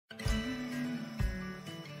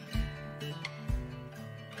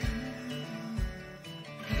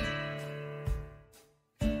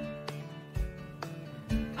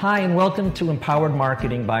Hi, and welcome to Empowered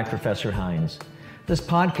Marketing by Professor Hines. This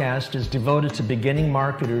podcast is devoted to beginning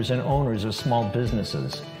marketers and owners of small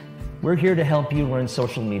businesses. We're here to help you learn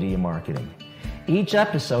social media marketing. Each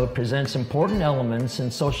episode presents important elements in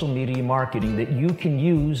social media marketing that you can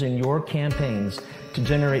use in your campaigns to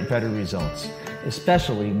generate better results,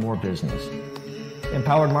 especially more business.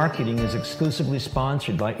 Empowered Marketing is exclusively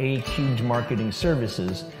sponsored by A-Cubed Marketing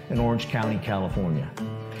Services in Orange County, California.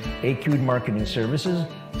 A-Cubed Marketing Services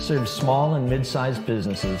serves small and mid-sized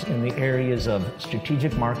businesses in the areas of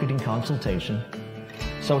strategic marketing consultation,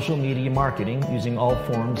 social media marketing using all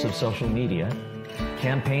forms of social media,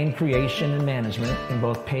 campaign creation and management in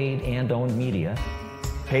both paid and owned media,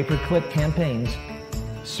 pay-per-click campaigns,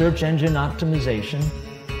 search engine optimization,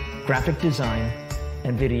 graphic design,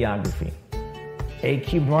 and videography.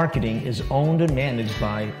 A-Cubed Marketing is owned and managed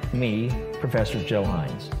by me, Professor Joe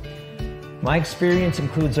Hines. My experience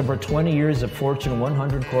includes over 20 years of Fortune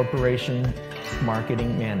 100 corporation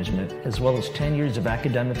marketing management, as well as 10 years of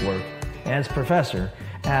academic work as professor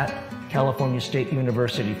at California State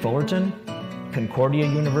University Fullerton, Concordia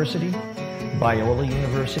University, Biola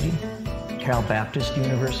University, Cal Baptist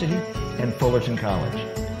University, and Fullerton College.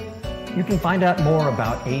 You can find out more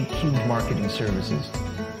about A-Cubed Marketing Services.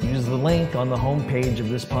 Use the link on the homepage of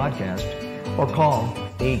this podcast or call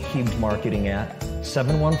A-Cubed Marketing at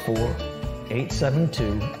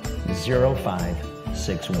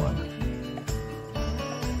 714-872-0561.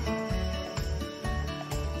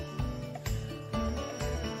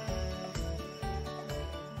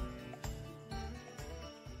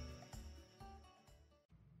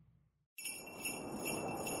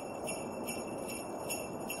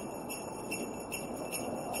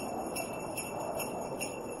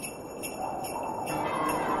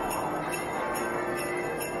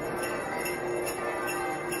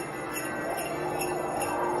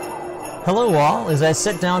 Hello all, as I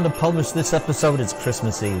sit down to publish this episode, it's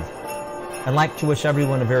Christmas Eve. I'd like to wish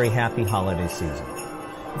everyone a very happy holiday season.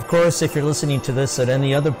 Of course, if you're listening to this at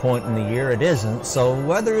any other point in the year, it isn't, so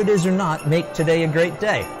whether it is or not, make today a great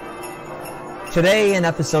day. Today, in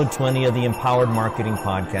episode 20 of the Empowered Marketing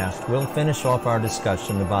Podcast, we'll finish off our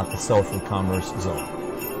discussion about the social commerce zone.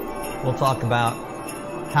 We'll talk about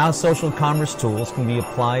how social commerce tools can be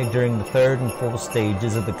applied during the third and fourth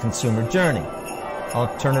stages of the consumer journey.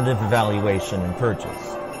 Alternative evaluation and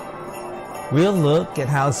purchase. We'll look at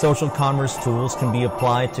how social commerce tools can be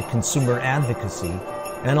applied to consumer advocacy,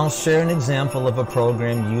 and I'll share an example of a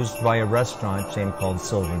program used by a restaurant chain called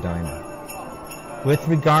Silver Diner. With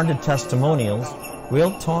regard to testimonials,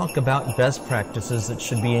 we'll talk about best practices that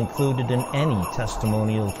should be included in any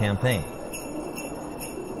testimonial campaign.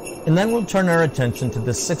 And then we'll turn our attention to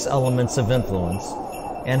the 6 elements of influence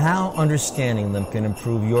and how understanding them can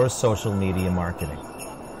improve your social media marketing.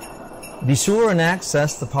 Be sure and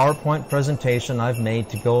access the PowerPoint presentation I've made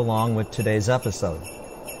to go along with today's episode.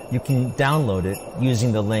 You can download it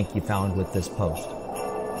using the link you found with this post.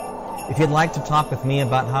 If you'd like to talk with me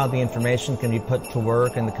about how the information can be put to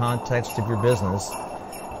work in the context of your business,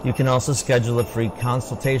 you can also schedule a free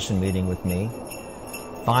consultation meeting with me.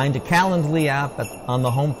 Find a Calendly app on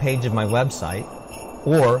the homepage of my website,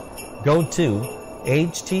 or go to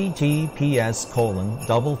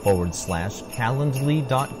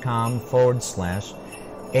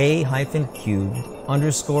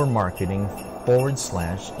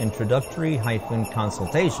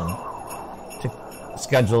to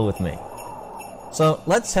schedule with me. So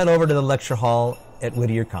let's head over to the lecture hall at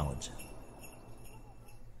Whittier College.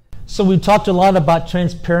 So we talked a lot about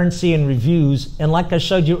transparency and reviews, and like I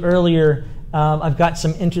showed you earlier, I've got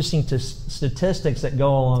some interesting statistics that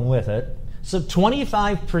go along with it. So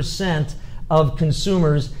 25% of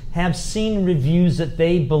consumers have seen reviews that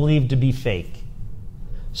they believe to be fake.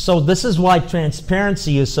 So this is why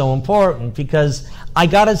transparency is so important, because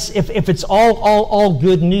if it's all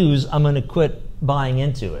good news, I'm going to quit buying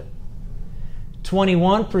into it.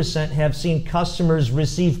 21% have seen customers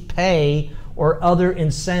receive pay or other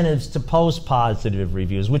incentives to post positive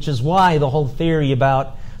reviews, which is why the whole theory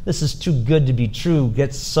about this is too good to be true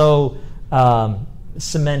gets so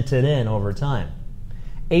cemented in over time.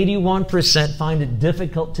 81% find it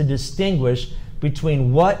difficult to distinguish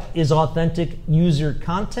between what is authentic user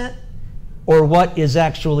content or what is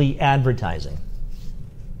actually advertising.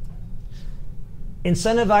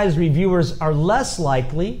 Incentivized reviewers are less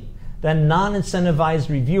likely than non-incentivized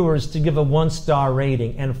reviewers to give a 1-star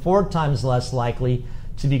rating, and 4 times less likely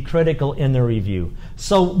to be critical in their review.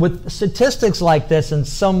 So with statistics like this and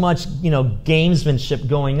so much gamesmanship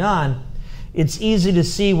going on, it's easy to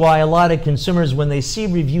see why a lot of consumers, when they see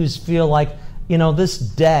reviews, feel like, this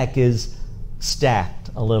deck is stacked.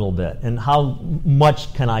 a little bit, and how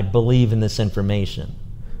much can I believe in this information,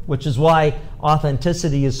 which is why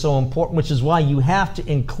authenticity is so important, which is why you have to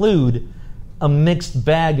include a mixed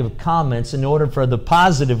bag of comments in order for the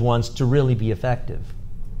positive ones to really be effective.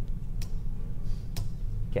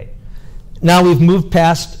 Okay. Now we've moved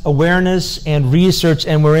past awareness and research,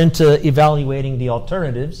 and we're into evaluating the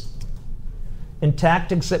alternatives. And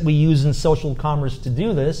tactics that we use in social commerce to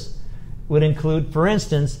do this would include, for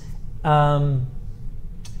instance,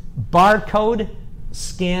 barcode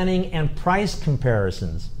scanning and price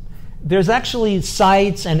comparisons. There's actually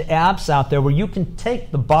sites and apps out there where you can take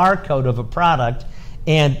the barcode of a product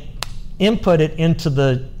and input it into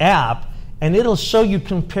the app, and it'll show you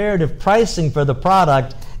comparative pricing for the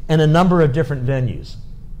product in a number of different venues.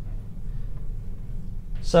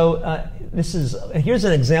 So here's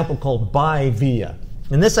an example called Buy Via,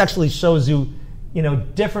 and this actually shows you,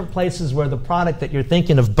 different places where the product that you're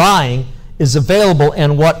thinking of buying is available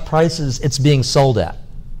and what prices it's being sold at.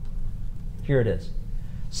 Here it is.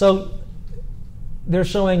 So they're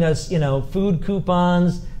showing us, food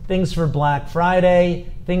coupons, things for Black Friday,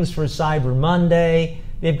 things for Cyber Monday.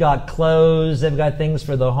 They've got clothes. They've got things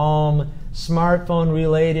for the home, smartphone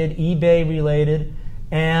related, eBay related.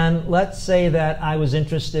 And let's say that I was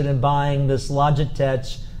interested in buying this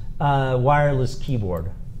Logitech wireless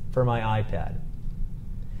keyboard for my iPad.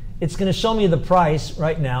 It's going to show me the price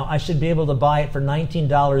right now. I should be able to buy it for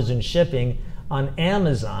 $19 in shipping on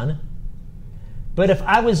Amazon. But if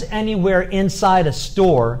I was anywhere inside a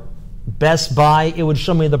store, Best Buy, it would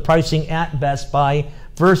show me the pricing at Best Buy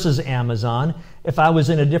versus Amazon. If I was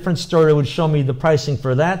in a different store, it would show me the pricing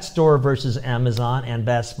for that store versus Amazon and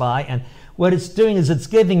Best Buy. And what it's doing is it's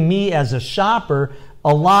giving me as a shopper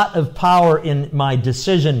a lot of power in my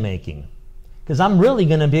decision making. Because I'm really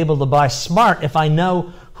going to be able to buy smart if I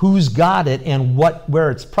know who's got it and where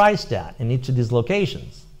it's priced at in each of these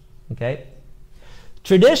locations. Okay?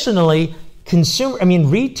 Traditionally,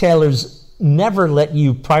 retailers never let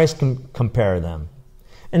you price compare them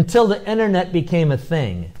until the internet became a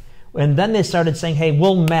thing. And then they started saying, hey,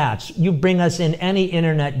 we'll match. You bring us in any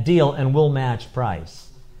internet deal and we'll match price.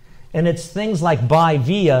 And it's things like Buy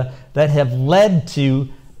Via that have led to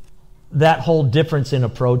that whole difference in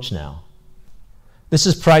approach now. This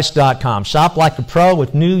is Price.com. Shop like a pro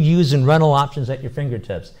with new, used, and rental options at your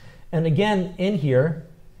fingertips. And again, in here,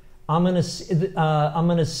 I'm going to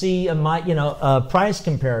see a price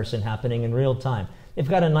comparison happening in real time. They've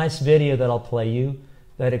got a nice video that I'll play you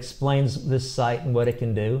that explains this site and what it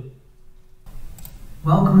can do.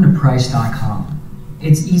 Welcome to Price.com.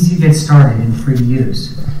 It's easy to get started and free to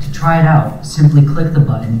use. To try it out, simply click the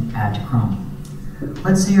button Add to Chrome.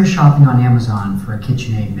 Let's say you're shopping on Amazon for a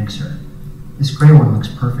KitchenAid mixer. This gray one looks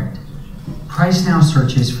perfect. Price now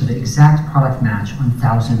searches for the exact product match on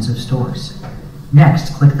thousands of stores.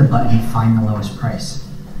 Next, click the button Find the lowest price.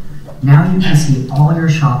 Now you can see all your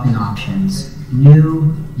shopping options,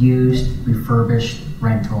 new, used, refurbished,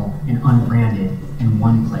 rental, and unbranded in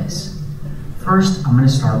one place. First, I'm going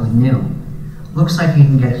to start with new. Looks like you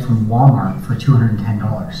can get it from Walmart for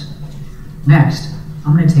 $210. Next,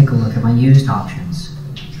 I'm going to take a look at my used options.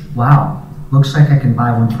 Wow, looks like I can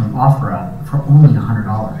buy one from OfferUp for only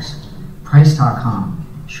 $100.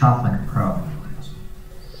 Price.com, shop like a pro.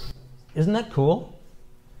 Isn't that cool?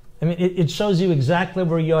 I mean, it shows you exactly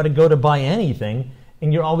where you ought to go to buy anything,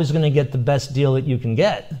 and you're always going to get the best deal that you can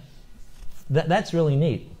get. That's really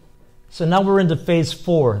neat. So now we're into phase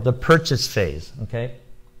 4, the purchase phase, okay?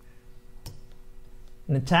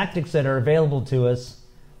 And the tactics that are available to us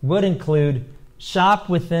would include shop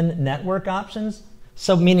within network options.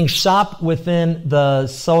 So meaning shop within the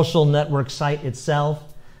social network site itself.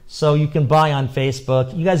 So you can buy on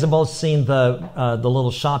Facebook. You guys have all seen the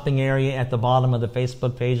little shopping area at the bottom of the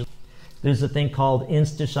Facebook page. There's a thing called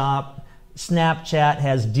InstaShop. Snapchat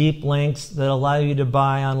has deep links that allow you to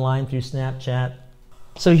buy online through Snapchat.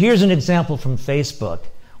 So here's an example from Facebook,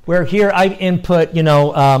 where here I input,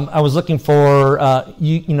 I was looking for,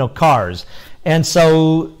 cars. And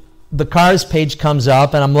so the cars page comes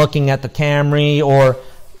up and I'm looking at the Camry or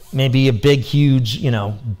maybe a big, huge,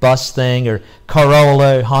 bus thing or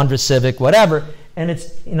Corolla, Honda Civic, whatever. And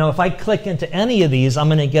it's, if I click into any of these, I'm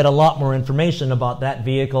going to get a lot more information about that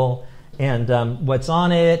vehicle and what's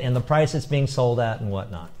on it and the price it's being sold at and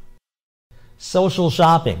whatnot. Social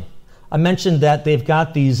shopping. I mentioned that they've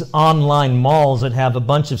got these online malls that have a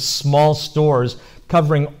bunch of small stores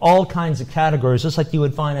covering all kinds of categories, just like you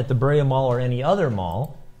would find at the Brea Mall or any other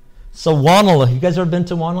mall. So Wanelo, you guys ever been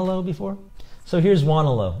to Wanelo before? So here's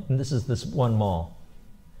Wanelo, and this is this one mall.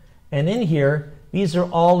 And in here, these are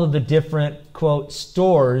all of the different, quote,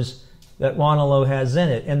 stores that Wanalo has in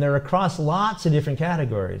it, and they're across lots of different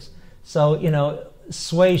categories. So,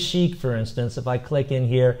 Sway Chic, for instance, if I click in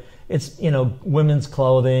here, it's, women's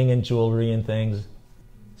clothing and jewelry and things.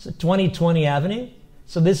 So 2020 Avenue.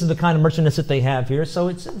 So this is the kind of merchandise that they have here. So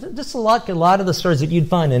it's just a lot of the stores that you'd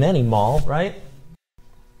find in any mall, right?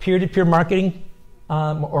 Peer-to-peer marketing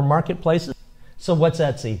or marketplaces. So what's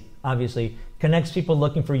Etsy? Obviously, connects people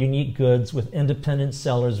looking for unique goods with independent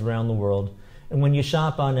sellers around the world. And when you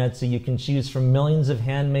shop on Etsy, you can choose from millions of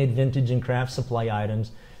handmade, vintage, and craft supply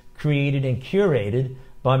items created and curated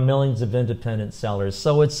by millions of independent sellers.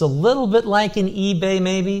 So it's a little bit like an eBay,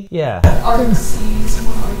 maybe? Yeah. Artsy,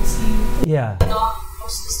 more artsy. Yeah. Not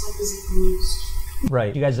most of the stuff isn't used.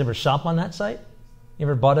 Right. You guys ever shop on that site? You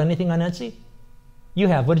ever bought anything on Etsy? You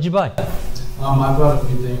have. What did you buy? I bought a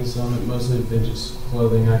few things, mostly vintage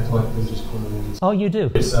clothing. I collect vintage clothing. Oh, you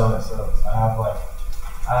do? I sell it, so I have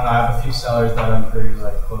I have a few sellers that I'm pretty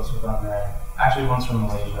close with on there. Actually, one's from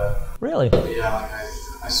Malaysia. Really? But yeah,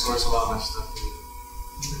 I source a lot of my stuff.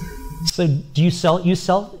 So do you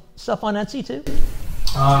sell stuff on Etsy too?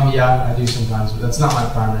 Yeah, I do sometimes, but that's not my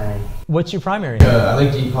primary. What's your primary? I like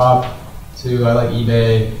Depop too. I like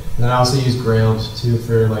eBay, and then I also use Grailed too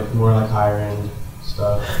for more higher end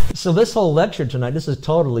stuff. So this whole lecture tonight, this is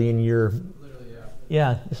totally in your, Literally,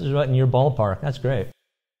 yeah, this is right in your ballpark. That's great.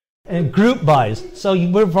 And group buys. So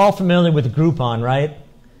we're all familiar with Groupon, right?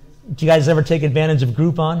 Do you guys ever take advantage of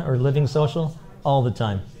Groupon or Living Social? All the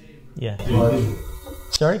time. Yeah.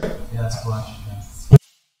 Sorry? Yeah, that's clutch.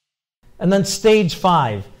 And then stage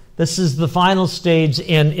 5. This is the final stage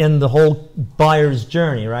in the whole buyer's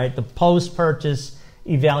journey, right? The post-purchase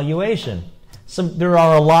evaluation. So there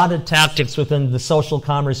are a lot of tactics within the social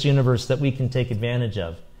commerce universe that we can take advantage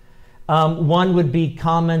of. One would be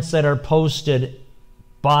comments that are posted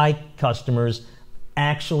by customers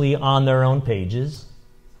actually on their own pages.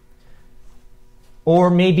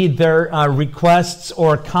 Or maybe there are requests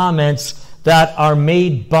or comments that are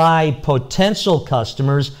made by potential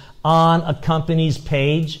customers on a company's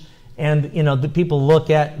page, and the people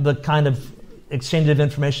look at the kind of exchange of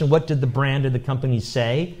information. What did the brand or the company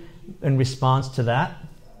say in response to that?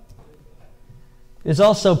 There's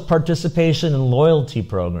also participation in loyalty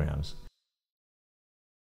programs.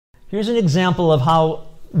 Here's an example of how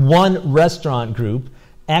one restaurant group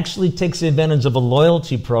actually takes advantage of a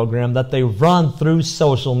loyalty program that they run through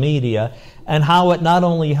social media, and how it not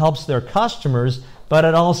only helps their customers, but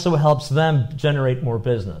it also helps them generate more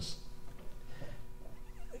business.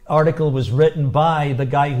 Article was written by the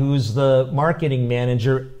guy who's the marketing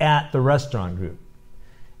manager at the restaurant group.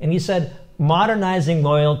 And he said, modernizing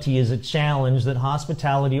loyalty is a challenge that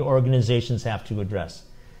hospitality organizations have to address.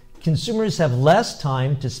 Consumers have less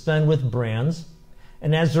time to spend with brands,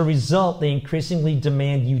 and as a result, they increasingly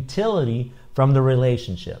demand utility from the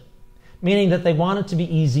relationship, meaning that they want it to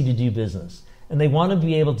be easy to do business, and they want to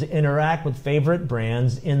be able to interact with favorite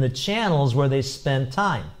brands in the channels where they spend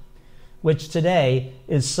time, which today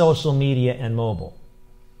is social media and mobile.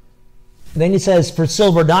 Then he says, for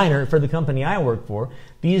Silver Diner, for the company I work for,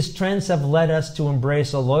 these trends have led us to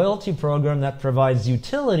embrace a loyalty program that provides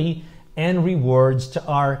utility and rewards to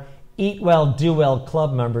our Eat Well, Do Well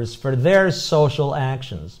club members for their social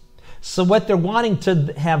actions. So what they're wanting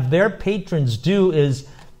to have their patrons do is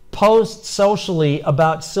post socially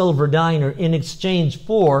about Silver Diner in exchange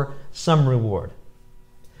for some reward.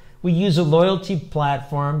 We use a loyalty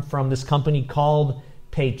platform from this company called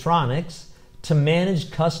Paytronics to manage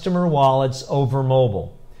customer wallets over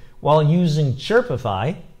mobile, while using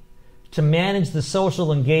Chirpify to manage the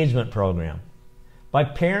social engagement program. By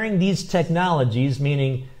pairing these technologies,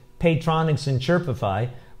 meaning Paytronics and Chirpify,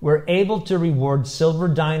 we're able to reward Silver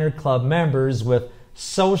Diner Club members with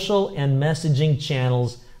social and messaging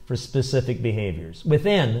channels for specific behaviors.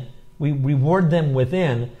 We reward them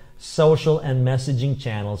within social and messaging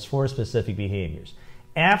channels for specific behaviors.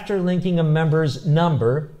 After linking a member's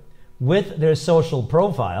number with their social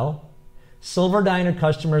profile, Silver Diner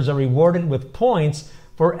customers are rewarded with points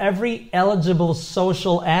for every eligible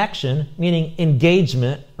social action, meaning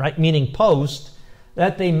engagement, right, meaning post,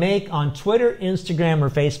 that they make on Twitter, Instagram, or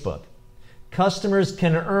Facebook. Customers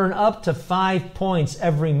can earn up to 5 points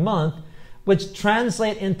every month, which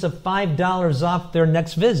translate into $5 off their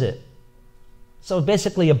next visit. So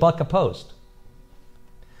basically $1 a post.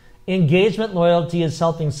 Engagement loyalty is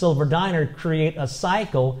helping Silver Diner create a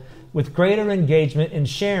cycle with greater engagement and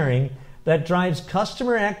sharing that drives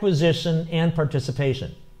customer acquisition and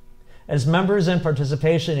participation. As members and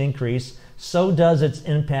participation increase, so does its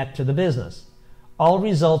impact to the business, all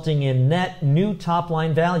resulting in net new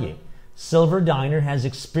top-line value. Silver Diner has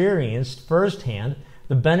experienced firsthand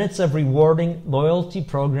the benefits of rewarding loyalty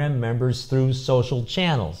program members through social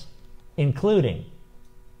channels, including,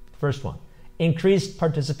 first one, increased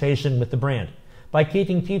participation with the brand. By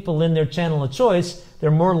keeping people in their channel of choice,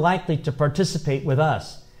 they're more likely to participate with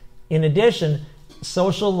us. In addition,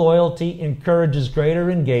 social loyalty encourages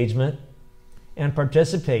greater engagement and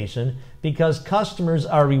participation because customers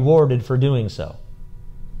are rewarded for doing so.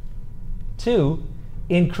 2,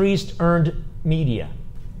 increased earned media.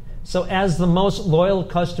 So as the most loyal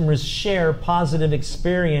customers share positive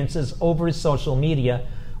experiences over social media,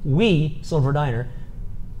 we, Silver Diner,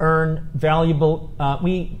 earn valuable,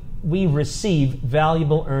 we receive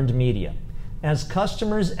valuable earned media. As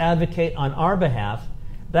customers advocate on our behalf,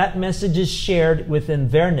 that message is shared within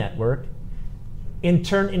their network, in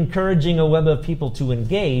turn encouraging a web of people to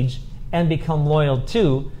engage and become loyal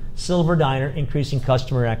to Silver Diner, increasing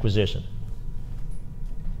customer acquisition.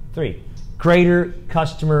 3, greater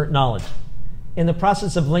customer knowledge. In the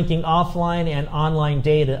process of linking offline and online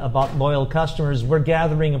data about loyal customers, we're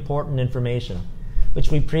gathering important information, which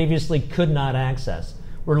we previously could not access.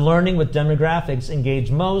 We're learning what demographics engage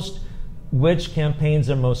most, which campaigns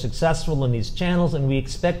are most successful in these channels, and we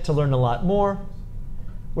expect to learn a lot more.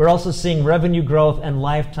 We're also seeing revenue growth and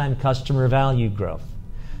lifetime customer value growth.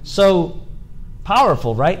 So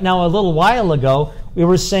powerful, right? Now, a little while ago, we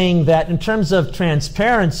were saying that in terms of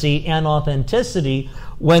transparency and authenticity,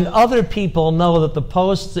 when other people know that the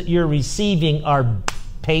posts that you're receiving are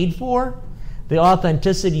paid for, the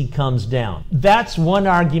authenticity comes down. That's one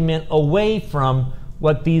argument away from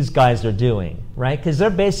what these guys are doing, right? Because they're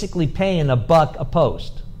basically paying $1 a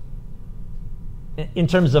post in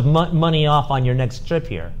terms of money off on your next trip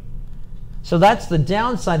here. So that's the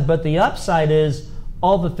downside, but the upside is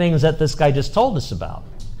all the things that this guy just told us about.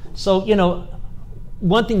 So, you know,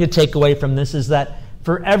 one thing to take away from this is that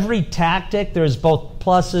for every tactic, there's both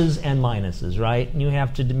pluses and minuses, right? And you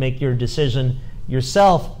have to make your decision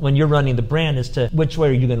yourself when you're running the brand as to which way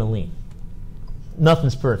are you going to lean.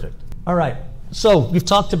 Nothing's perfect. All right, so we've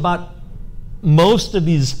talked about most of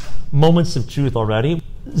these moments of truth already.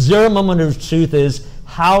 0 moment of truth is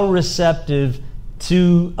how receptive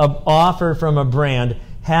to an offer from a brand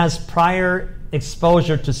has prior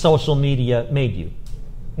exposure to social media made you,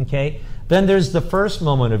 okay? Then there's the first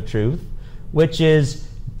moment of truth, which is,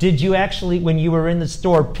 did you actually, when you were in the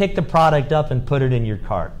store, pick the product up and put it in your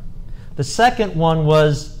cart? The second one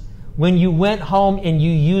was, when you went home and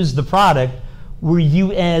you used the product, were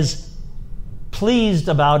you as pleased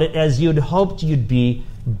about it as you'd hoped you'd be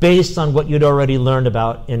based on what you'd already learned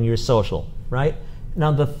about in your social, right?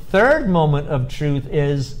 Now, the third moment of truth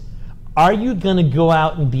is, are you going to go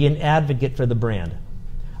out and be an advocate for the brand?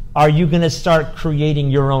 Are you going to start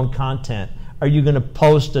creating your own content? Are you going to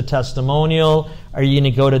post a testimonial? Are you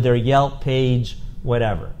going to go to their Yelp page?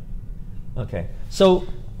 Whatever. Okay, so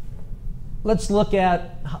let's look at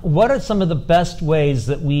what are some of the best ways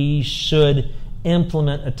that we should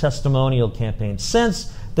implement a testimonial campaign.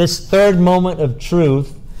 Since this third moment of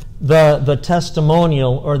truth, the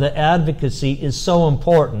testimonial or the advocacy is so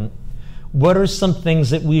important, what are some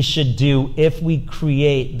things that we should do if we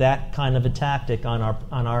create that kind of a tactic on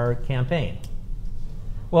our campaign?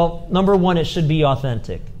 Well, number one, it should be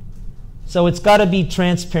authentic. So it's got to be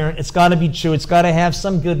transparent, it's got to be true, it's got to have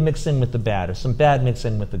some good mixed in with the bad or some bad mixed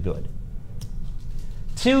in with the good.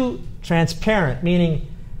 2, transparent, meaning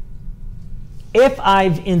if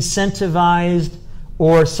I've incentivized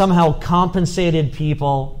or somehow compensated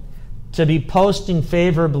people to be posting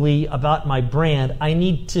favorably about my brand, I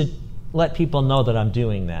need to let people know that I'm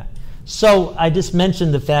doing that. So I just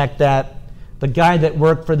mentioned the fact that the guy that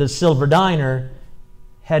worked for the Silver Diner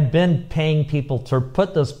had been paying people to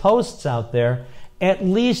put those posts out there. At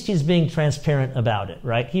least he's being transparent about it,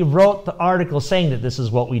 right? He wrote the article saying that this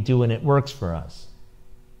is what we do and it works for us.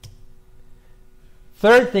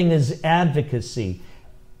 Third thing is advocacy.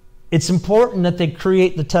 It's important that they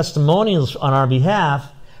create the testimonials on our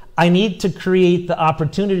behalf. I need to create the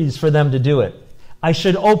opportunities for them to do it. I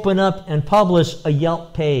should open up and publish a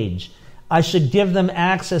Yelp page. I should give them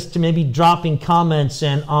access to maybe dropping comments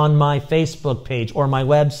in on my Facebook page or my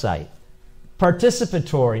website.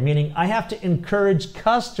 Participatory, meaning I have to encourage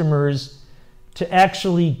customers to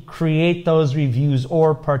actually create those reviews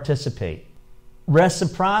or participate.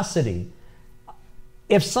 Reciprocity.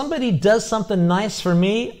 If somebody does something nice for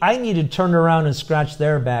me, I need to turn around and scratch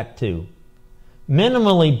their back too.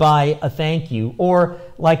 Minimally by a thank you, or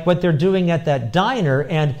like what they're doing at that diner,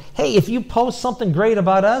 and hey, if you post something great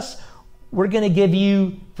about us, we're going to give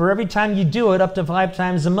you, for every time you do it, up to 5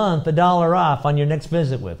 times a month, $1 off on your next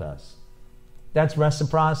visit with us. That's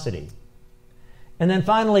reciprocity. And then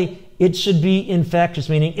finally, it should be infectious,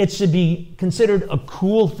 meaning it should be considered a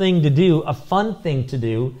cool thing to do, a fun thing to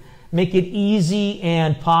do, make it easy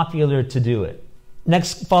and popular to do it.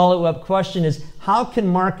 Next follow-up question is, how can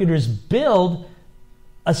marketers build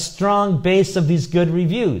a strong base of these good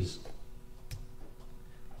reviews?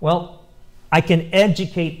 Well, I can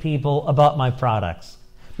educate people about my products.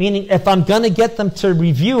 Meaning, if I'm going to get them to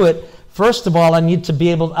review it, first of all, I need to be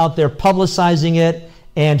able out there publicizing it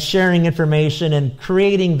and sharing information and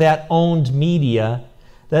creating that owned media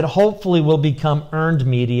that hopefully will become earned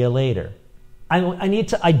media later. I need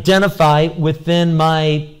to identify within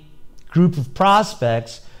my group of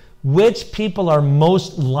prospects which people are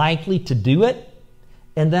most likely to do it,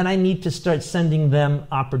 and then I need to start sending them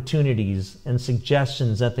opportunities and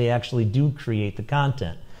suggestions that they actually do create the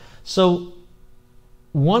content. So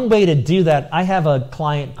one way to do that, I have a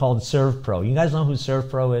client called ServPro. You guys know who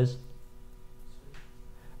ServPro is?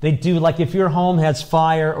 They do, like if your home has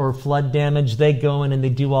fire or flood damage, they go in and they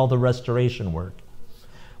do all the restoration work.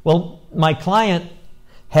 Well, my client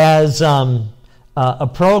has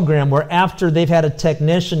a program where after they've had a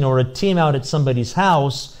technician or a team out at somebody's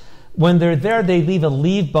house, when they're there, they leave a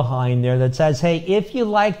leave behind there that says, hey, if you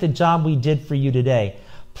like the job we did for you today,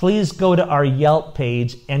 please go to our Yelp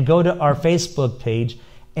page and go to our Facebook page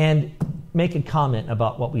and make a comment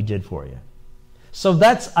about what we did for you. So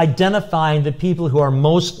that's identifying the people who are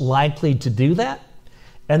most likely to do that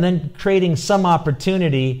and then creating some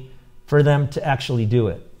opportunity for them to actually do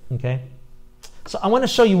it. Okay? So I want to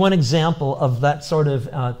show you one example of that sort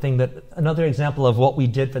of thing, another example of what we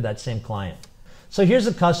did for that same client. So here's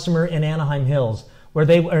a customer in Anaheim Hills where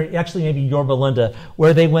they, or actually maybe Yorba Linda,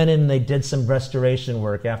 where they went in and they did some restoration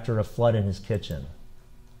work after a flood in his kitchen.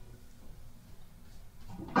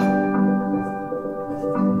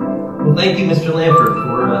 Well, thank you, Mr. Lamford,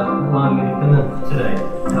 for allowing me to come in today.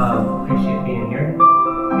 Appreciate being here.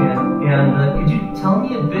 And could you tell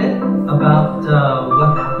me a bit about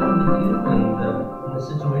what happened with you and the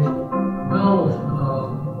situation? Well,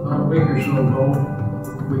 about a week or so ago,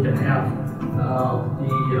 week and a half,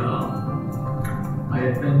 I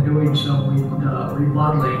had been doing some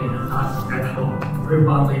remodeling, not actual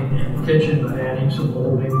remodeling in the kitchen, but adding some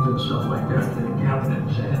moldings and stuff like that to the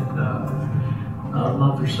cabinets. And a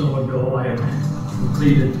month or so ago, I had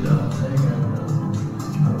completed a thing, and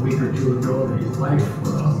a week or two ago, the wife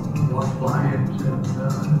walked by and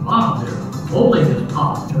said, "Mom, the molding is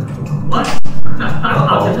popped." What?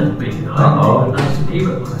 How can this be? You know, I was nice and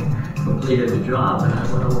even when I completed the job, and I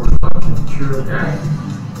went over and looked, and sure as heck,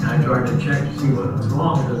 and I tried to check to see what was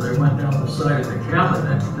wrong. As I went down the side of the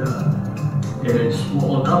cabinet, it had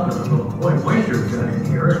swollen up, and I thought, boy, moisture got in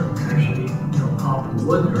here, and actually, popped the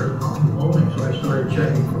wood or popped the molding. So I started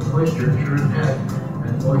checking for moisture, and sure as heck,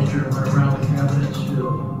 and moisture went around the cabinets to the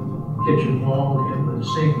kitchen wall, and where the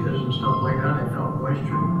sink is and stuff like that. I found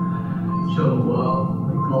moisture. So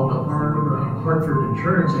we called up our Hartford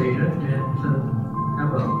insurance agent and said,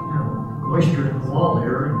 have a moisture in the wall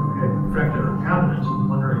here and had affected our cabinets, and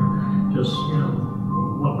wondering just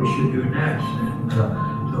what we should do next. And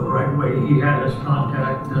so right away he had us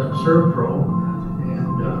contact ServPro,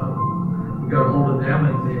 and we got a hold of them,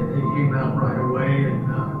 and they came out right away and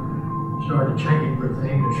started checking for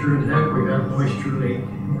things. And sure as heck, we got a moisture leak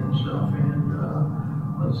and stuff. And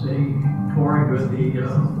they tore into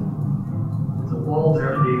the wall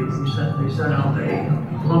there. They sent out a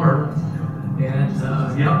plumber, and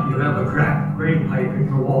yeah, you have a cracked drain pipe in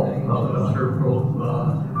your wall. ServPro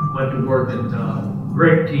went to work, and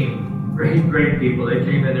great team, great people. They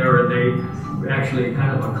came in there and they actually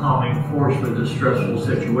kind of a calming force for this stressful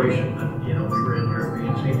situation. And we were in here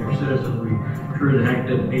being senior citizens. We sure the heck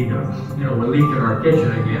didn't need we're leaking our kitchen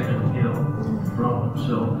again, and problems.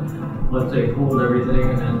 So once they pulled everything,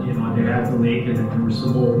 and then they had the leak, and then there was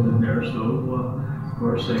some mold in there. So of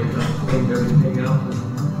course they cleaned everything up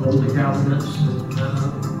and rolled the cabinets, and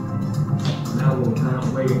now we're kind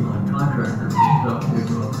of waiting on contractors and stuff to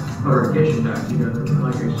put our kitchen back together. But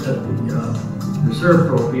like I said, the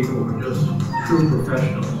ServPro people were just true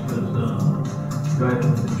professionals, because the guy that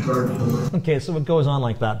was in charge of it. Okay, so it goes on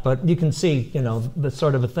like that, but you can see, the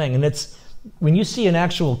sort of a thing, and it's when you see an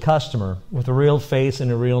actual customer with a real face and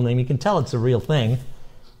a real name, you can tell it's a real thing.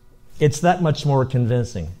 It's that much more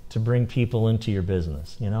convincing to bring people into your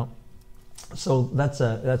business, So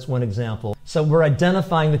that's one example. So we're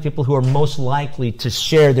identifying the people who are most likely to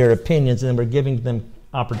share their opinions, and then we're giving them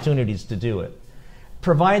opportunities to do it.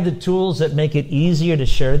 Provide the tools that make it easier to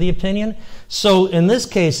share the opinion. So in this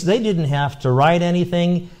case, they didn't have to write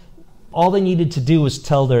anything. All they needed to do was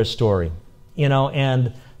tell their story,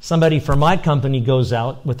 and somebody from my company goes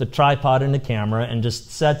out with a tripod and a camera and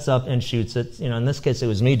just sets up and shoots it. You know, in this case, it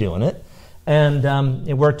was me doing it. And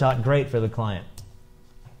it worked out great for the client.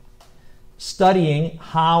 Studying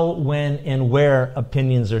how, when, and where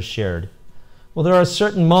opinions are shared. Well, there are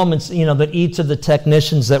certain moments, you know, that each of the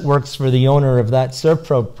technicians that works for the owner of that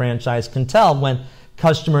Servpro franchise can tell when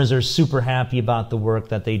customers are super happy about the work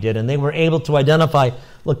that they did. And they were able to identify,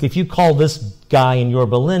 look, if you call this guy in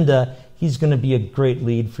Yorba Linda, he's going to be a great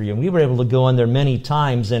lead for you. And we were able to go in there many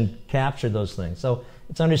times and capture those things. So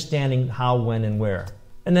it's understanding how, when, and where.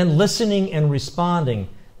 And then listening and responding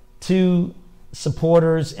to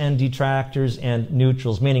supporters and detractors and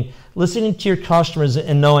neutrals, meaning listening to your customers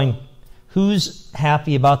and knowing who's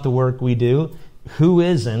happy about the work we do, who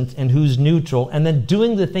isn't, and who's neutral, and then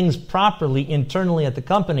doing the things properly internally at the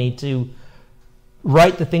company to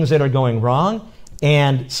right the things that are going wrong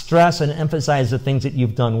and stress and emphasize the things that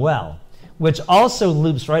you've done well, which also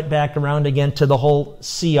loops right back around again to the whole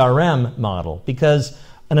CRM model, because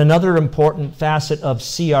another important facet of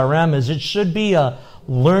CRM is it should be a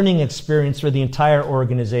learning experience for the entire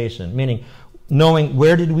organization, meaning knowing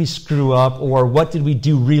where did we screw up or what did we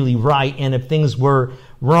do really right, and if things were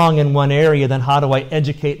wrong in one area, then how do I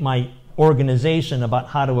educate my organization about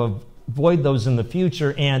how to avoid those in the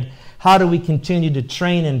future, and how do we continue to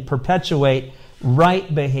train and perpetuate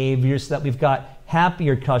right behaviors so that we've got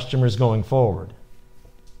happier customers going forward.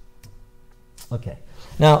 Okay,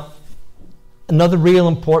 now another real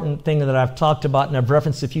important thing that I've talked about and I've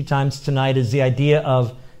referenced a few times tonight is the idea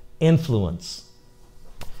of influence.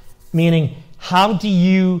 Meaning, how do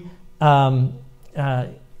you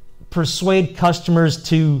persuade customers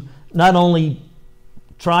to not only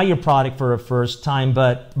try your product for a first time,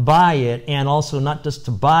 but buy it, and also not just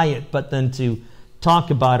to buy it, but then to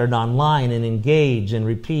talk about it online and engage and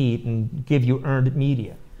repeat and give you earned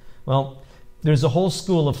media? Well, there's a whole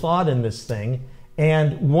school of thought in this thing.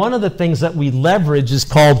 And one of the things that we leverage is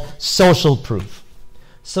called social proof.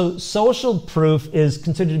 So social proof is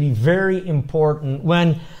considered to be very important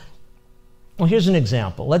when, well, here's an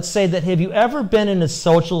example. Let's say that, have you ever been in a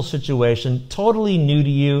social situation totally new to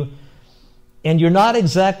you and you're not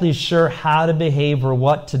exactly sure how to behave or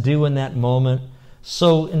what to do in that moment?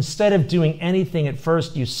 So instead of doing anything at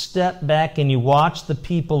first, you step back and you watch the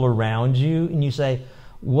people around you and you say,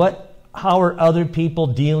 how are other people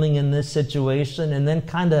dealing in this situation? And then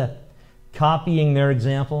kind of copying their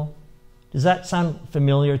example. Does that sound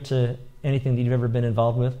familiar to anything that you've ever been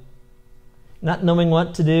involved with? Not knowing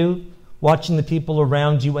what to do, watching the people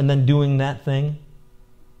around you and then doing that thing.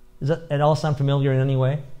 Does that at all sound familiar in any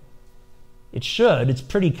way? It should. It's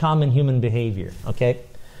pretty common human behavior, okay?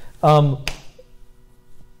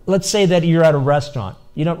 Let's say that you're at a restaurant.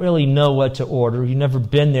 You don't really know what to order. You've never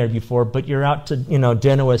been there before, but you're out to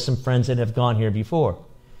dinner with some friends that have gone here before.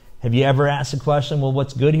 Have you ever asked the question, well,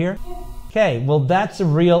 what's good here? Okay, well, that's a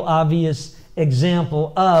real obvious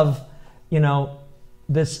example of,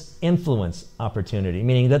 this influence opportunity,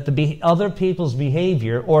 meaning that the other people's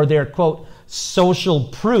behavior or their, quote, social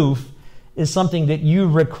proof is something that you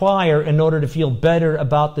require in order to feel better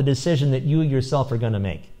about the decision that you yourself are going to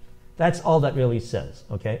make. That's all that really says,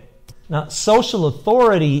 okay? Now, social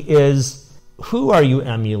authority is, who are you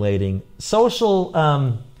emulating? Social,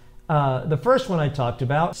 the first one I talked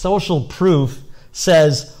about, social proof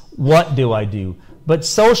says, what do I do? But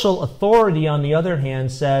social authority, on the other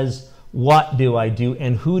hand, says, what do I do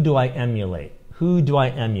and who do I emulate? Who do I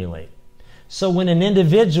emulate? So when an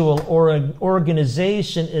individual or an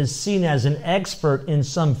organization is seen as an expert in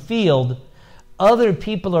some field, other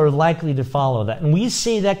people are likely to follow that. And we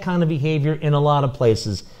see that kind of behavior in a lot of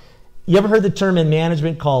places. You ever heard the term in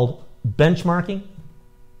management called benchmarking?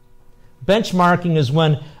 Benchmarking is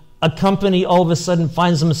when a company all of a sudden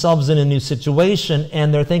finds themselves in a new situation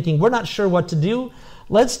and they're thinking, we're not sure what to do.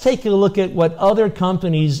 Let's take a look at what other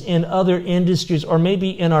companies in other industries or maybe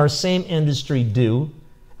in our same industry do,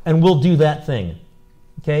 and we'll do that thing.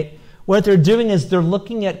 Okay? What they're doing is they're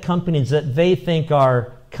looking at companies that they think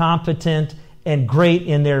are competent and great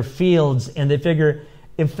in their fields, and they figure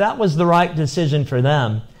if that was the right decision for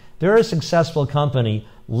them, they're a successful company,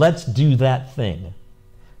 let's do that thing.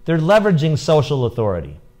 They're leveraging social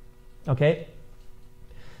authority. Okay?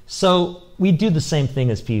 So we do the same thing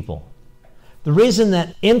as people. The reason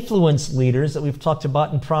that influence leaders that we've talked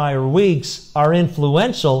about in prior weeks are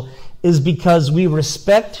influential is because we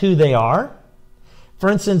respect who they are.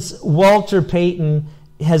 For instance, Walter Payton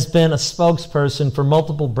has been a spokesperson for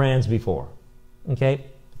multiple brands before. Okay?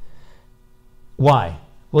 Why?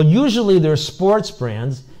 Well, usually they're sports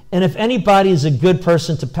brands, And if anybody is a good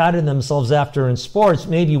person to pattern themselves after in sports,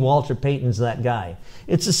 maybe Walter Payton's that guy.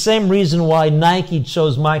 It's the same reason why Nike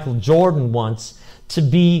chose Michael Jordan once to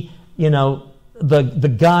be,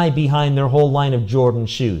 the guy behind their whole line of Jordan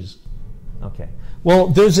shoes. Okay. Well,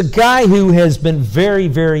 there's a guy who has been very,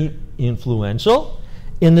 very influential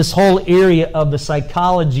in this whole area of the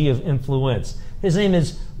psychology of influence. His name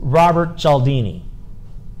is Robert Cialdini.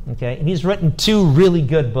 Okay, and he's written 2 really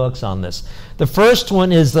good books on this. The first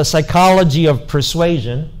one is The Psychology of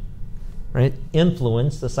Persuasion, right?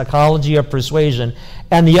 Influence, the psychology of persuasion.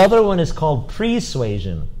 And the other one is called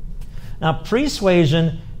Persuasion. Now,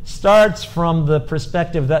 persuasion starts from the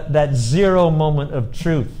perspective that zero moment of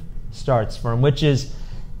truth starts from, which is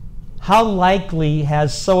how likely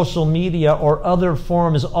has social media or other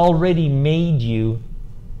forms already made you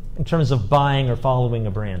in terms of buying or following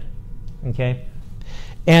a brand, okay?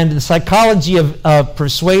 And the psychology of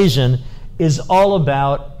persuasion is all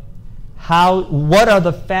about what are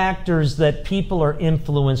the factors that people are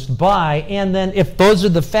influenced by, and then if those are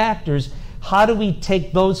the factors, how do we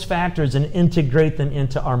take those factors and integrate them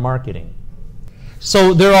into our marketing?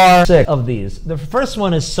 So there are 6 of these. The first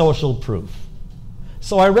one is social proof.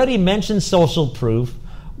 So I already mentioned social proof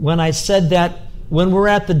when I said that when we're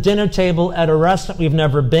at the dinner table at a restaurant we've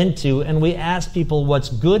never been to and we ask people what's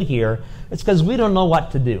good here, it's because we don't know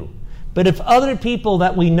what to do. But if other people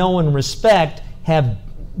that we know and respect have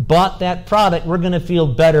bought that product, we're going to feel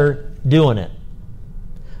better doing it.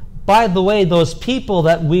 By the way, those people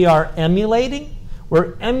that we are emulating,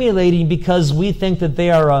 we're emulating because we think that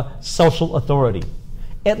they are a social authority.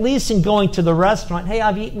 At least in going to the restaurant, hey,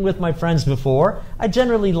 I've eaten with my friends before. I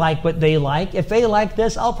generally like what they like. If they like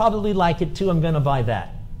this, I'll probably like it too. I'm going to buy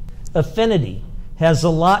that. Affinity has a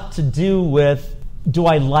lot to do with, do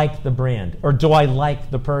I like the brand or do I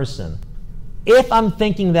like the person? If I'm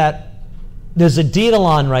thinking that there's a deal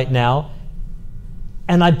on right now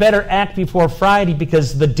and I better act before Friday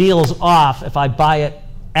because the deal's off if I buy it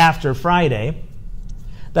after Friday,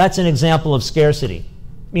 that's an example of scarcity.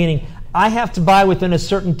 Meaning, I have to buy within a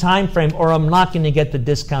certain time frame or I'm not going to get the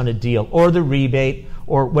discounted deal or the rebate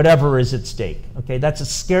or whatever is at stake. Okay, that's a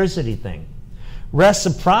scarcity thing.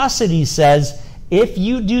 Reciprocity says, if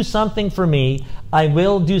you do something for me, I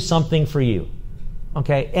will do something for you.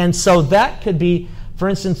 Okay, and so that could be, for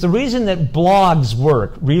instance, the reason that blogs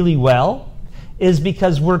work really well is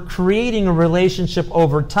because we're creating a relationship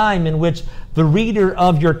over time in which the reader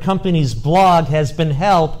of your company's blog has been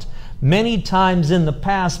helped many times in the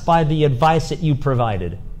past by the advice that you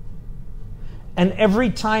provided. And every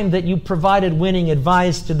time that you provided winning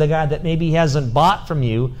advice to the guy that maybe hasn't bought from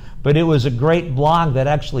you, but it was a great blog that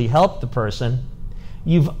actually helped the person,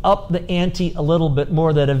 you've upped the ante a little bit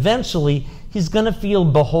more that eventually he's going to feel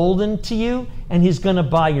beholden to you and he's going to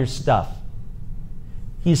buy your stuff.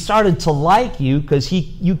 He started to like you because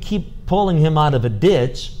you keep pulling him out of a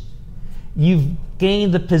ditch. You've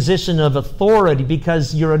gained the position of authority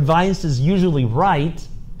because your advice is usually right.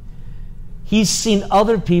 He's seen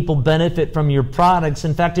other people benefit from your products.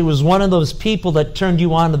 In fact, it was one of those people that turned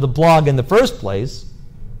you onto the blog in the first place.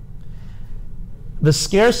 The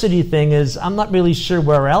scarcity thing is, I'm not really sure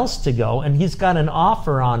where else to go, and he's got an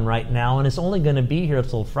offer on right now, and it's only going to be here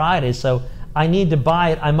till Friday, so I need to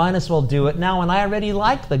buy it. I might as well do it now, and I already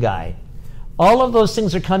like the guy. All of those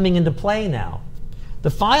things are coming into play now.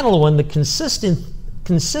 The final one, the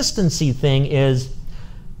consistency thing is,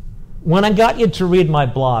 when I got you to read my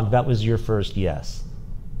blog, that was your first yes.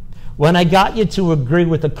 When I got you to agree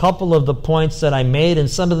with a couple of the points that I made and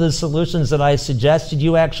some of the solutions that I suggested,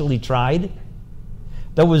 you actually tried.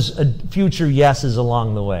 That was future yeses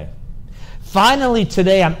along the way. Finally,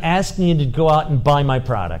 today, I'm asking you to go out and buy my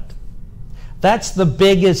product. That's the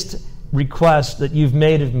biggest request that you've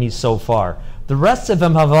made of me so far. The rest of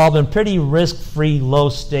them have all been pretty risk-free,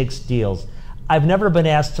 low-stakes deals. I've never been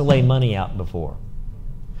asked to lay money out before.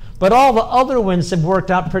 But all the other ones have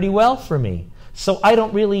worked out pretty well for me. So I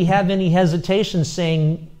don't really have any hesitation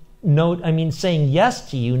saying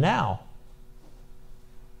yes to you now.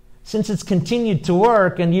 Since it's continued to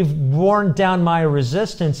work and you've worn down my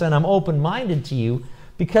resistance and I'm open-minded to you,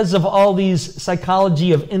 because of all these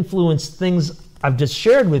psychology of influence things I've just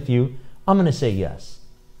shared with you, I'm going to say yes.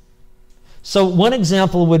 So one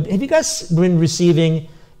example would, have you guys been receiving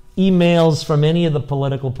emails from any of the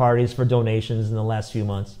political parties for donations in the last few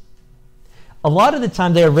months? A lot of the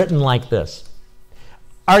time they are written like this.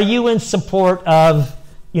 Are you in support of,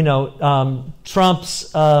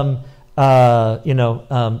 Trump's,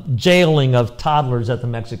 jailing of toddlers at the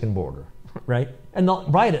Mexican border, right? And they'll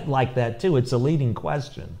write it like that too. It's a leading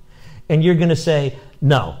question. And you're going to say,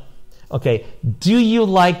 no. Okay, do you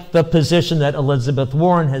like the position that Elizabeth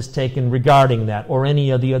Warren has taken regarding that, or any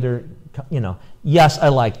of the other, yes, I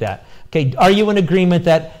like that. Okay, are you in agreement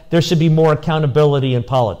that there should be more accountability in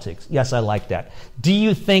politics? Yes, I like that. Do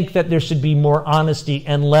you think that there should be more honesty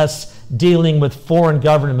and less dealing with foreign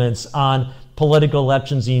governments on political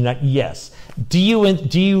elections in the United States? Yes. Do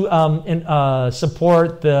you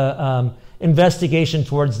support the investigation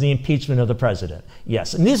towards the impeachment of the president?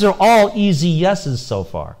 Yes. And these are all easy yeses so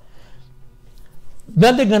far.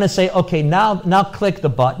 Then they're going to say, okay, now click the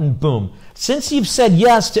button, boom. Since you've said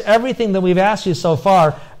yes to everything that we've asked you so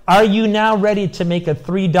far, are you now ready to make a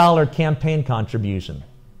 $3 campaign contribution?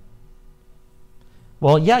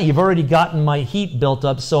 Well, yeah, you've already gotten my heat built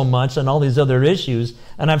up so much on all these other issues,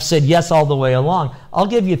 and I've said yes all the way along. I'll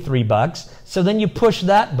give you $3. So then you push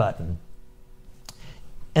that button.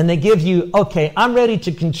 And they give you, okay, I'm ready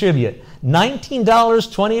to contribute. $19,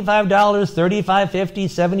 $25, $35,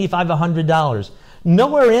 $50, $75, $100.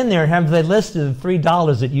 Nowhere in there have they listed the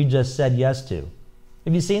 $3 that you just said yes to.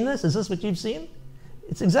 Have you seen this? Is this what you've seen?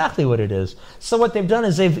 It's exactly what it is. So what they've done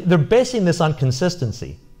is they're basing this on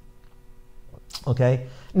consistency. Okay?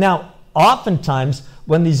 Now, oftentimes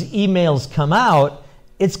when these emails come out,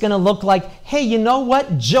 it's going to look like, hey, you know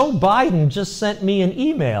what? Joe Biden just sent me an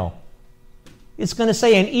email. It's going to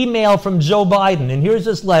say an email from Joe Biden, and here's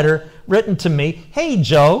this letter written to me. Hey,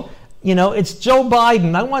 Joe, it's Joe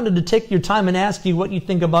Biden. I wanted to take your time and ask you what you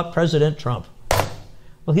think about President Trump.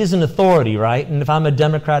 Well, he's an authority, right? And if I'm a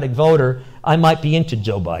Democratic voter, I might be into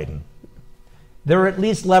Joe Biden. They're at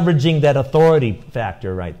least leveraging that authority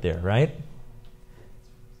factor right there, right?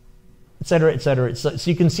 Et cetera, et cetera. So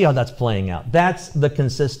you can see how that's playing out. That's the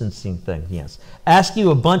consistency thing, yes. Ask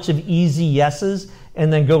you a bunch of easy yeses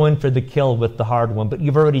and then go in for the kill with the hard one. But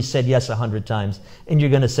you've already said yes 100 times, and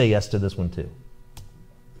you're going to say yes to this one too.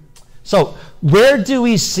 So where do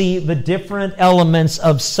we see the different elements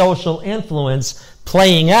of social influence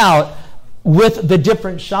playing out with the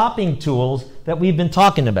different shopping tools that we've been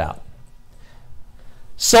talking about?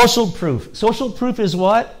 Social proof. Social proof is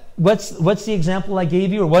what? What's the example I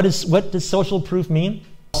gave you, or what does social proof mean?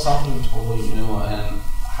 Something totally new, and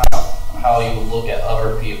how you look at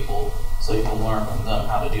other people so you can learn from them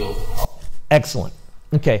how to deal with the problem. Excellent.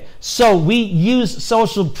 Okay, so we use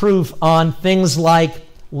social proof on things like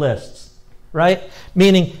lists, right?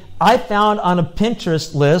 Meaning I found on a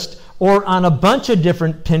Pinterest list or on a bunch of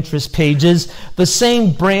different Pinterest pages the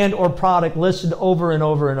same brand or product listed over and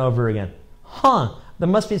over and over again. There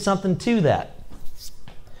must be something to that.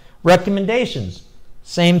 Recommendations,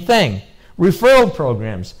 same thing. Referral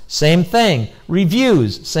programs, same thing.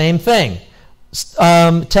 Reviews, same thing.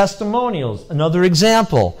 Testimonials, another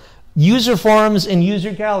example. User forums and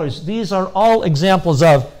user galleries. These are all examples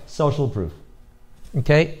of social proof.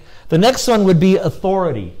 Okay? The next one would be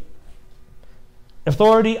authority.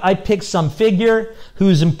 Authority, I pick some figure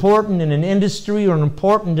who's important in an industry or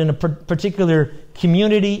important in a particular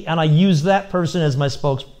community, and I use that person as my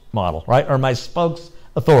spokesmodel, right? Or my spokes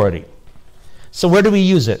authority. So where do we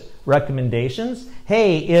use it? Recommendations.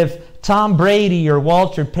 Hey, if Tom Brady or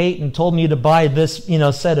Walter Payton told me to buy this,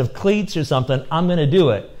 set of cleats or something, I'm going to do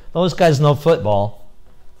it. Those guys know football.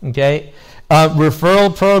 Okay?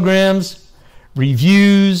 Referral programs,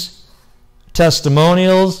 reviews,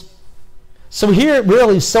 testimonials. So here,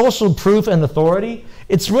 really, social proof and authority,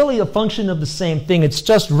 it's really a function of the same thing. It's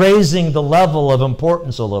just raising the level of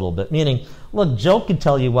importance a little bit. Meaning, look, Joe can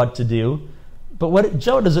tell you what to do, but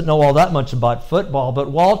Joe doesn't know all that much about football. But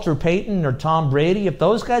Walter Payton or Tom Brady, if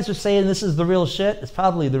those guys are saying this is the real shit, it's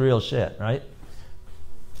probably the real shit, right?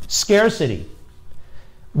 Scarcity.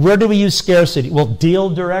 Where do we use scarcity? Well, deal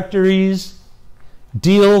directories,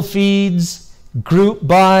 deal feeds, group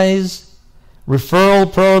buys,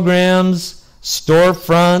 referral programs,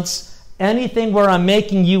 storefronts, anything where I'm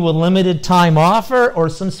making you a limited time offer or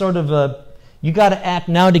some sort of a, you got to act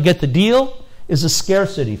now to get the deal, is a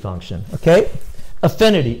scarcity function, okay?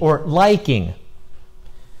 Affinity or liking.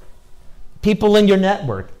 People in your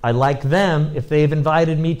network, I like them. If they've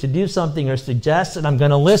invited me to do something or suggested, I'm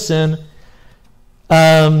going to listen.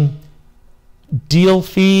 Deal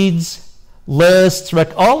feeds, lists,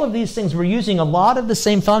 all of these things, we're using a lot of the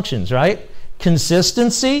same functions, right?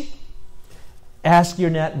 Consistency, ask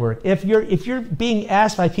your network. If you're being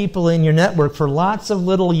asked by people in your network for lots of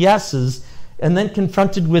little yeses and then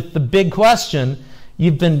confronted with the big question,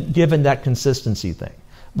 you've been given that consistency thing.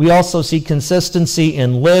 We also see consistency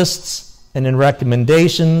in lists and in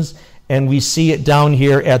recommendations, and we see it down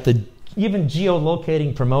here at the even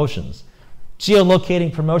geolocating promotions.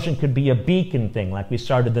 Geolocating promotion could be a beacon thing like we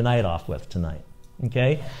started the night off with tonight,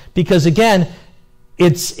 okay? Because again,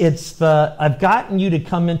 It's the, I've gotten you to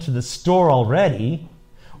come into the store already,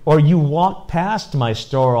 or you walked past my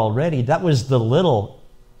store already. That was the little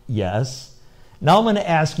yes. Now I'm going to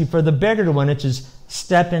ask you for the bigger one, which is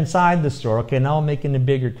step inside the store. Okay, now I'm making a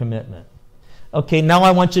bigger commitment. Okay, now I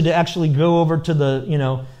want you to actually go over to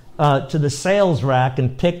the, to the sales rack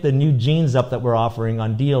and pick the new jeans up that we're offering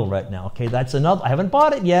on deal right now. Okay, that's another. I haven't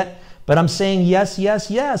bought it yet, but I'm saying yes, yes,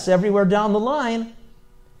 yes everywhere down the line.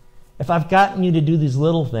 If I've gotten you to do these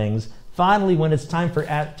little things, finally when it's time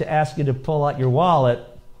to ask you to pull out your wallet,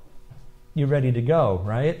 you're ready to go,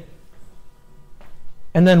 right?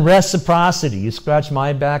 And then reciprocity. You scratch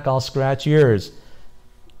my back, I'll scratch yours.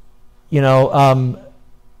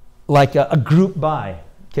 Like a group buy,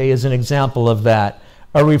 okay, is an example of that.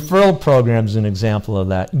 A referral program is an example of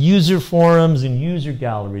that. User forums and user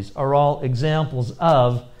galleries are all examples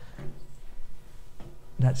of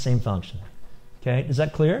that same function. Okay, is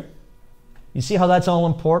that clear? You see how that's all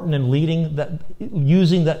important in leading that,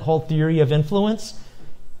 using that whole theory of influence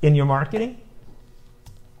in your marketing?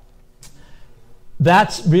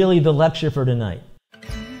 That's really the lecture for tonight.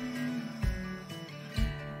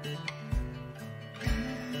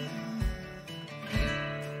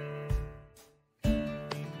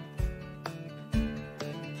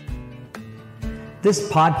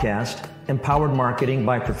 This podcast, Empowered Marketing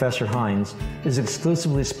by Professor Hines, is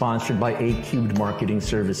exclusively sponsored by A-Cubed Marketing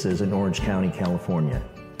Services in Orange County, California.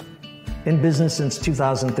 In business since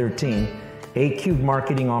 2013, A-Cubed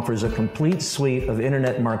Marketing offers a complete suite of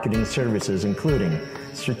internet marketing services, including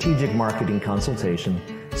strategic marketing consultation,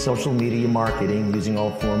 social media marketing using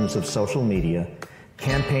all forms of social media,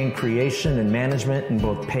 campaign creation and management in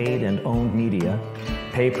both paid and owned media,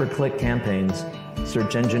 pay-per-click campaigns,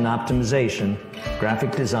 search engine optimization,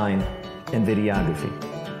 graphic design, and videography.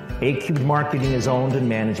 A-Cubed Marketing is owned and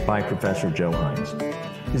managed by Professor Joe Hines.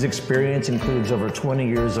 His experience includes over 20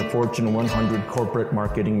 years of Fortune 100 corporate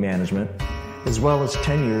marketing management, as well as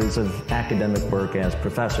 10 years of academic work as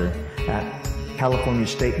professor at California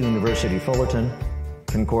State University Fullerton,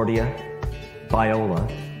 Concordia, Biola,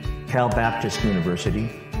 Cal Baptist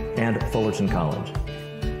University, and Fullerton College.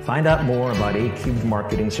 Find out more about A-Cubed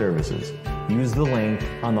Marketing Services. Use the link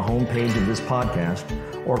on the homepage of this podcast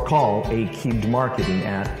or call A-Cubed Marketing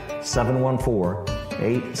at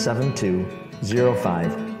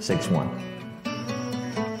 714-872-0561.